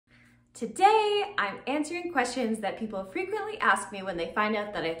Today, I'm answering questions that people frequently ask me when they find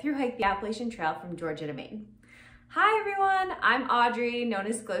out that I thru-hiked the Appalachian Trail from Georgia to Maine. Hi everyone, I'm Audrey, known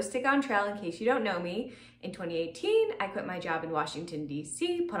as Glow Stick on Trail in case you don't know me. In 2018, I quit my job in Washington,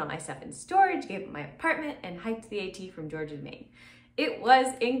 D.C., put all my stuff in storage, gave up my apartment, and hiked the AT from Georgia to Maine. It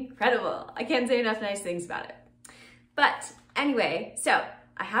was incredible. I can't say enough nice things about it. But anyway, so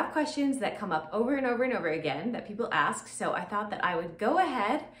I have questions that come up over and over and over again that people ask, so I thought that I would go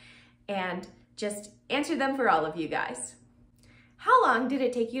ahead and just answer them for all of you guys. How long did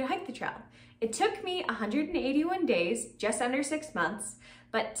it take you to hike the trail? It took me 181 days, just under 6 months,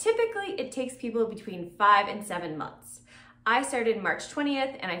 but typically it takes people between 5 and 7 months. I started March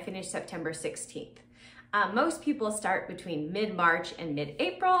 20th and I finished September 16th. Most people start between mid-March and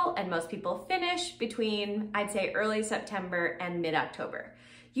mid-April, and most people finish between, I'd say, early September and mid-October.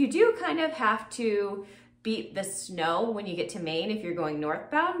 You do kind of have to beat the snow when you get to Maine if you're going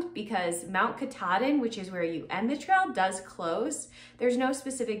northbound, because Mount Katahdin, which is where you end the trail, does close. There's no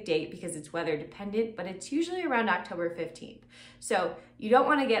specific date because it's weather dependent, but it's usually around October 15th. So you don't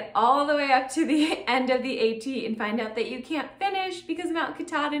want to get all the way up to the end of the AT and find out that you can't finish because Mount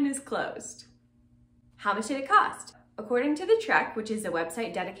Katahdin is closed. How much did it cost? According to The Trek, which is a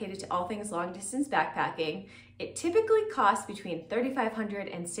website dedicated to all things long distance backpacking, it typically costs between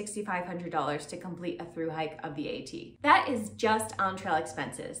 $3,500 and $6,500 to complete a thru hike of the AT. That is just on trail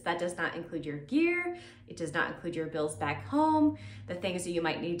expenses. That does not include your gear. It does not include your bills back home, the things that you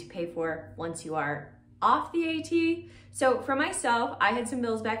might need to pay for once you are off the AT. So for myself, I had some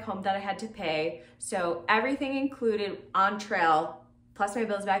bills back home that I had to pay. So everything included on trail, plus my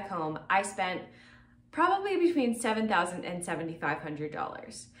bills back home, I spent probably between $7,000 and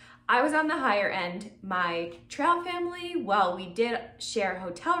 $7,500. I was on the higher end. My trail family, well, we did share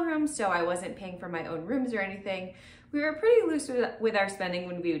hotel rooms, so I wasn't paying for my own rooms or anything. We were pretty loose with our spending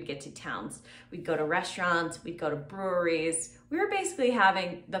when we would get to towns. We'd go to restaurants, we'd go to breweries. We were basically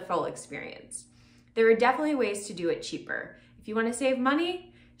having the full experience. There are definitely ways to do it cheaper. If you want to save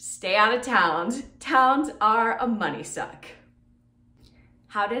money, stay out of towns. Towns are a money suck.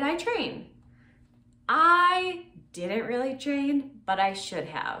 How did I train? I didn't really train, but I should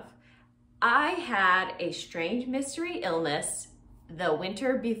have. I had a strange mystery illness the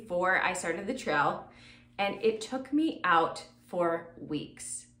winter before I started the trail, and it took me out for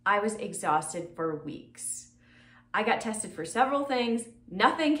weeks. I was exhausted for weeks. I got tested for several things,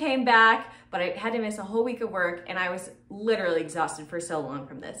 nothing came back, but I had to miss a whole week of work, and I was literally exhausted for so long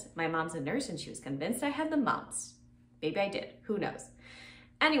from this. My mom's a nurse and she was convinced I had the mumps. Maybe I did, who knows?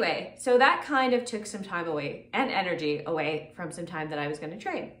 Anyway, so that kind of took some time away and energy away from some time that I was going to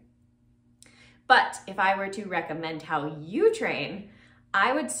train. But if I were to recommend how you train,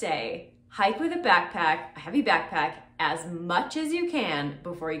 I would say hike with a backpack, a heavy backpack, as much as you can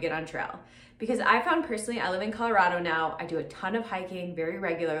before you get on trail. Because I found personally, I live in Colorado now, I do a ton of hiking very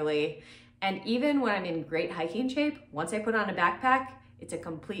regularly, and even when I'm in great hiking shape, once I put on a backpack, it's a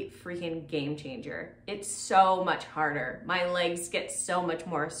complete freaking game changer. It's so much harder. My legs get so much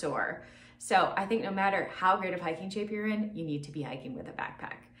more sore. So I think no matter how great of hiking shape you're in, you need to be hiking with a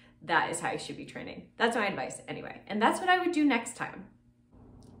backpack. That is how you should be training. That's my advice anyway. And that's what I would do next time.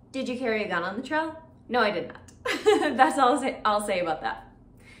 Did you carry a gun on the trail? No, I did not. That's all I'll say about that.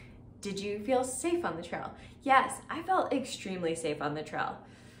 Did you feel safe on the trail? Yes, I felt extremely safe on the trail.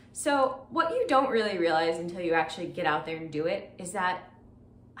 So what you don't really realize until you actually get out there and do it is that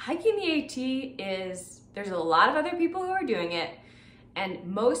hiking the AT there's a lot of other people who are doing it, and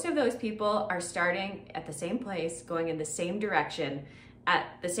most of those people are starting at the same place, going in the same direction at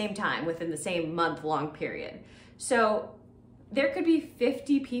the same time within the same month-long period. So there could be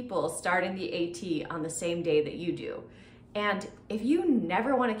 50 people starting the AT on the same day that you do. And if you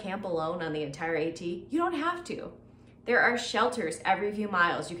never want to camp alone on the entire AT, you don't have to. There are shelters every few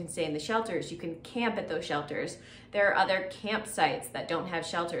miles. You can stay in the shelters. You can camp at those shelters. There are other campsites that don't have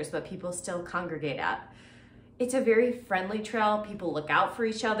shelters, but people still congregate at. It's a very friendly trail. People look out for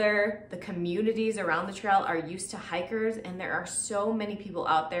each other. The communities around the trail are used to hikers, and there are so many people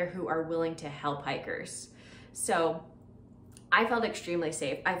out there who are willing to help hikers. So I felt extremely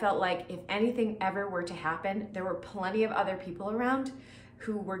safe. I felt like if anything ever were to happen, there were plenty of other people around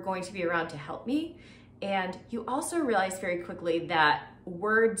who were going to be around to help me. And you also realize very quickly that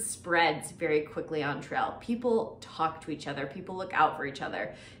word spreads very quickly on trail. People talk to each other. People look out for each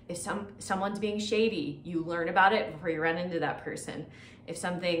other. If someone's being shady, you learn about it before you run into that person. If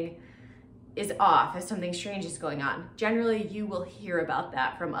something is off, if something strange is going on, generally you will hear about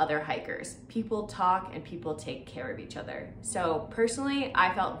that from other hikers. People talk and people take care of each other. So personally,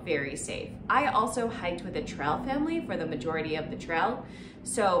 I felt very safe. I also hiked with a trail family for the majority of the trail.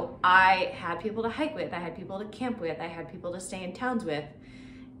 So I had people to hike with, I had people to camp with, I had people to stay in towns with,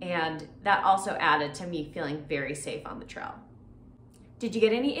 and that also added to me feeling very safe on the trail. Did you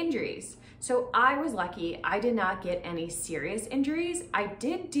get any injuries? So I was lucky, I did not get any serious injuries. I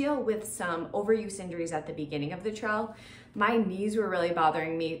did deal with some overuse injuries at the beginning of the trail. My knees were really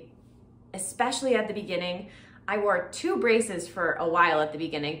bothering me, especially at the beginning. I wore 2 braces for a while at the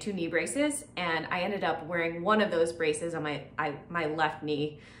beginning, 2 knee braces, and I ended up wearing one of those braces on my left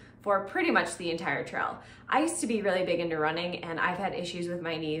knee for pretty much the entire trail. I used to be really big into running, and I've had issues with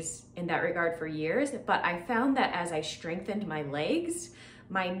my knees in that regard for years, but I found that as I strengthened my legs,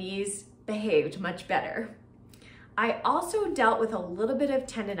 my knees behaved much better. I also dealt with a little bit of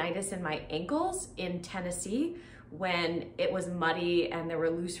tendonitis in my ankles in Tennessee when it was muddy and there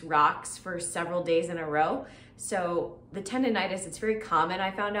were loose rocks for several days in a row. So the tendonitis, it's very common,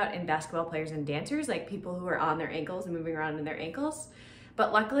 I found out, in basketball players and dancers, like people who are on their ankles and moving around in their ankles.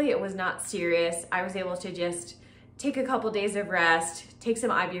 But luckily it was not serious. I was able to just take a couple days of rest, take some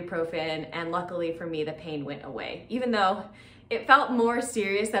ibuprofen, and luckily for me, the pain went away. Even though it felt more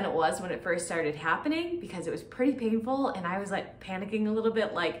serious than it was when it first started happening, because it was pretty painful and I was like panicking a little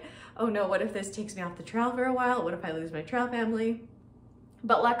bit, like, oh no, what if this takes me off the trail for a while? What if I lose my trail family?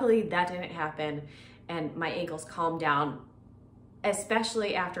 But luckily that didn't happen and my ankles calmed down,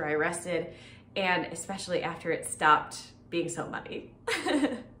 especially after I rested and especially after it stopped being so muddy.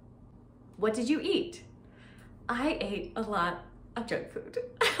 What did you eat? I ate a lot of junk food,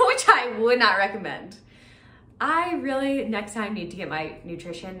 which I would not recommend. I really, next time, need to get my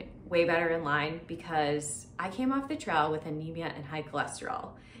nutrition way better in line because I came off the trail with anemia and high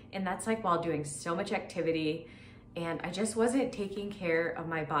cholesterol. And that's like while doing so much activity, and I just wasn't taking care of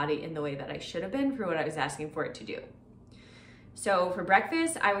my body in the way that I should have been for what I was asking for it to do. So for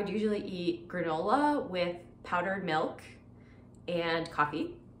breakfast, I would usually eat granola with powdered milk and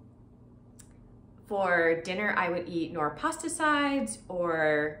coffee. For dinner, I would eat nor pasta sides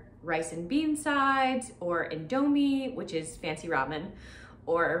or rice and bean sides, or indomie, which is fancy ramen,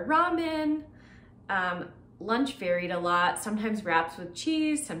 or ramen. Lunch varied a lot, sometimes wraps with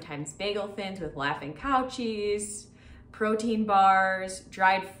cheese, sometimes bagel thins with Laughing Cow cheese, protein bars,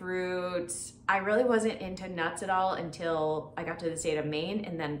 dried fruits. I really wasn't into nuts at all until I got to the state of Maine,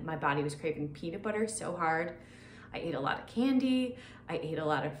 and then my body was craving peanut butter so hard. I ate a lot of candy, I ate a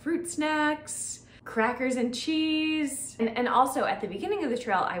lot of fruit snacks, crackers and cheese. And also at the beginning of the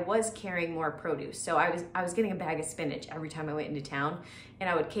trail, I was carrying more produce. So I was getting a bag of spinach every time I went into town, and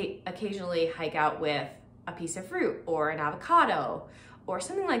I would occasionally hike out with a piece of fruit or an avocado or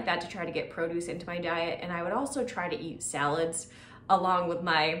something like that to try to get produce into my diet. And I would also try to eat salads along with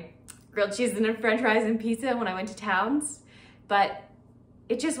my grilled cheese and french fries and pizza when I went to towns. But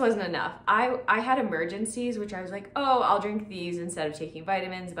it just wasn't enough. I had emergencies, which I was like, oh, I'll drink these instead of taking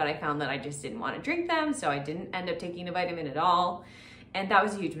vitamins, but I found that I just didn't want to drink them, so I didn't end up taking a vitamin at all. And that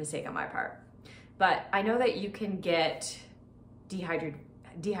was a huge mistake on my part. But I know that you can get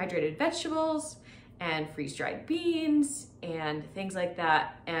dehydrated vegetables and freeze-dried beans and things like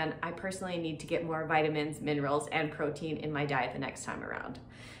that. And I personally need to get more vitamins, minerals, and protein in my diet the next time around.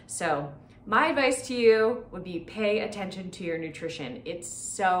 So my advice to you would be pay attention to your nutrition. It's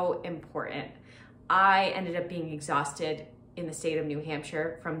so important. I ended up being exhausted in the state of New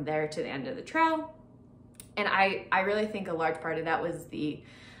Hampshire from there to the end of the trail. And I really think a large part of that was the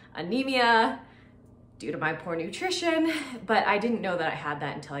anemia due to my poor nutrition, but I didn't know that I had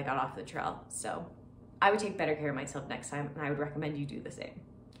that until I got off the trail. So I would take better care of myself next time, and I would recommend you do the same.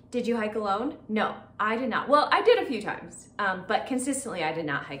 Did you hike alone? No, I did not. Well, I did a few times, but consistently I did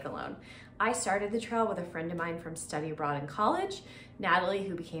not hike alone. I started the trail with a friend of mine from study abroad in college, Natalie,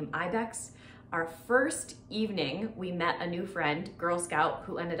 who became Ibex. Our first evening, we met a new friend, Girl Scout,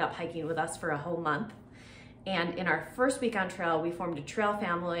 who ended up hiking with us for a whole month. And in our first week on trail, we formed a trail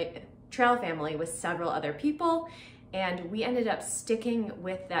family with several other people, and we ended up sticking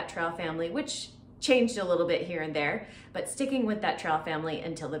with that trail family, which changed a little bit here and there, but sticking with that trail family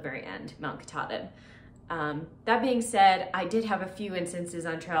until the very end, Mount Katahdin. That being said, I did have a few instances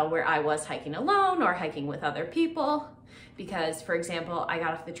on trail where I was hiking alone or hiking with other people because, for example, I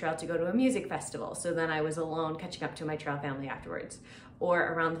got off the trail to go to a music festival, so then I was alone catching up to my trail family afterwards.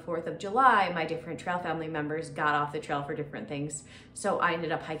 Or around the 4th of July, my different trail family members got off the trail for different things, so I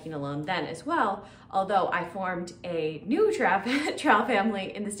ended up hiking alone then as well, although I formed a new trail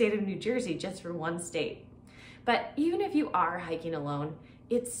family in the state of New Jersey just for one state. But even if you are hiking alone,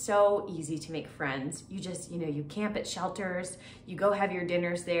 it's so easy to make friends. You just, you camp at shelters, you go have your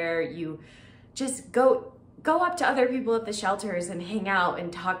dinners there, you just go up to other people at the shelters and hang out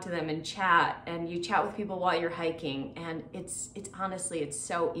and talk to them and chat, and you chat with people while you're hiking. And it's honestly, it's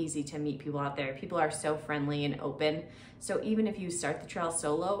so easy to meet people out there. People are so friendly and open. So even if you start the trail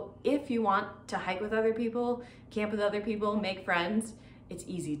solo, if you want to hike with other people, camp with other people, make friends, it's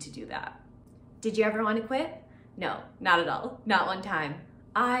easy to do that. Did you ever want to quit? No, not at all. Not one time.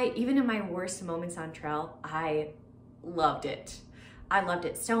 Even in my worst moments on trail, I loved it. I loved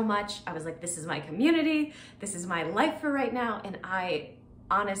it so much. I was like, this is my community. This is my life for right now. And I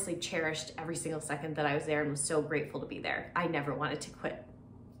honestly cherished every single second that I was there and was so grateful to be there. I never wanted to quit.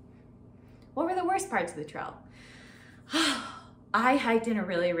 What were the worst parts of the trail? I hiked in a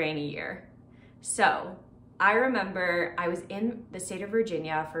really rainy year. So I remember I was in the state of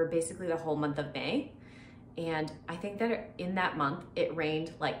Virginia for basically the whole month of May. And I think that in that month, it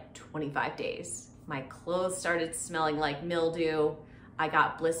rained like 25 days. My clothes started smelling like mildew. I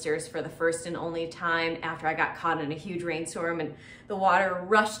got blisters for the first and only time after I got caught in a huge rainstorm, and the water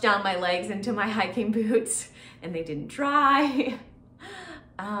rushed down my legs into my hiking boots and they didn't dry.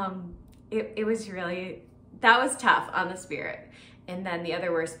 It was really, that was tough on the spirit. And then the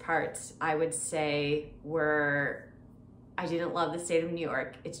other worst parts I would say were, I didn't love the state of New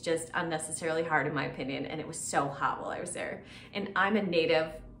York. It's just unnecessarily hard in my opinion, and it was so hot while I was there. And I'm a native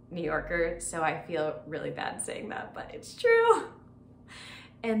New Yorker, so I feel really bad saying that, but it's true.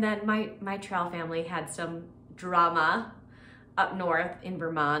 And then my trail family had some drama up north in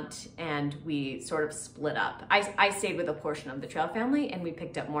Vermont, and we sort of split up. I stayed with a portion of the trail family, and we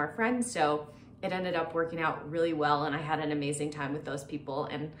picked up more friends, so it ended up working out really well, and I had an amazing time with those people,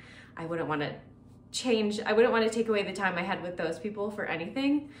 and I wouldn't want to take away the time I had with those people for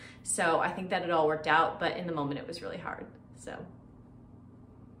anything. So I think that it all worked out, but in the moment it was really hard. So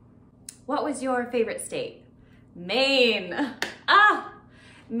what was your favorite state? Maine.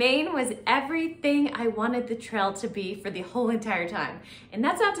 Maine was everything I wanted the trail to be for the whole entire time. And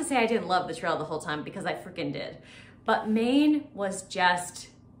that's not to say I didn't love the trail the whole time, because I freaking did. But Maine was just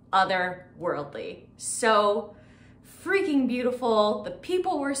otherworldly. So freaking beautiful. The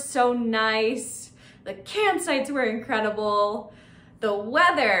people were so nice. The campsites were incredible. The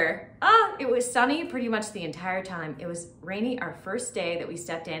weather, it was sunny pretty much the entire time. It was rainy our first day that we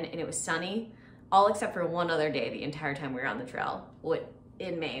stepped in, and it was sunny all except for one other day the entire time we were on the trail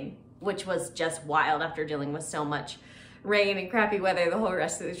in Maine, which was just wild after dealing with so much rain and crappy weather the whole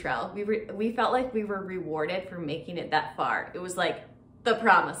rest of the trail. We felt like we were rewarded for making it that far. It was like the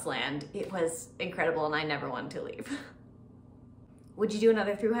promised land. It was incredible, and I never wanted to leave. Would you do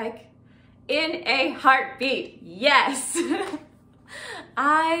another thru hike? In a heartbeat, yes.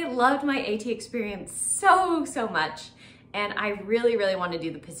 I loved my AT experience so much, and I really want to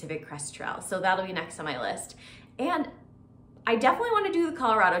do the Pacific Crest Trail, so that'll be next on my list. And I definitely want to do the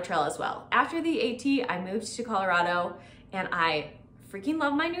Colorado Trail as well. After the AT, I moved to Colorado, and I freaking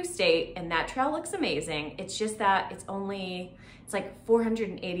love my new state, and that trail looks amazing. It's just that it's like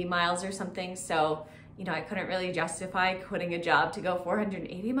 480 miles or something, so I couldn't really justify quitting a job to go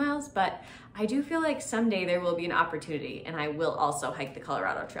 480 miles, but I do feel like someday there will be an opportunity, and I will also hike the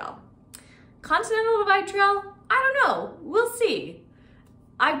Colorado Trail. Continental Divide Trail? I don't know, we'll see.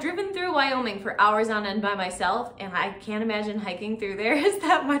 I've driven through Wyoming for hours on end by myself, and I can't imagine hiking through there is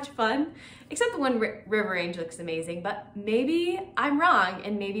that much fun, except the one river range looks amazing, but maybe I'm wrong,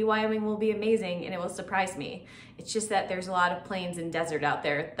 and maybe Wyoming will be amazing and it will surprise me. It's just that there's a lot of plains and desert out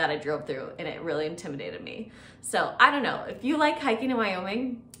there that I drove through, and it really intimidated me. So I don't know, if you like hiking in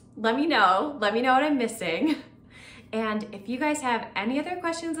Wyoming, let me know what I'm missing. And if you guys have any other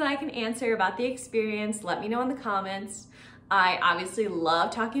questions that I can answer about the experience, let me know in the comments. I obviously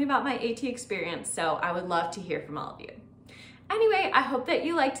love talking about my AT experience, so I would love to hear from all of you. Anyway, I hope that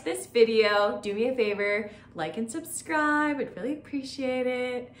you liked this video. Do me a favor, like and subscribe. I'd really appreciate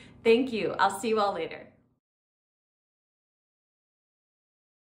it. Thank you. I'll see you all later.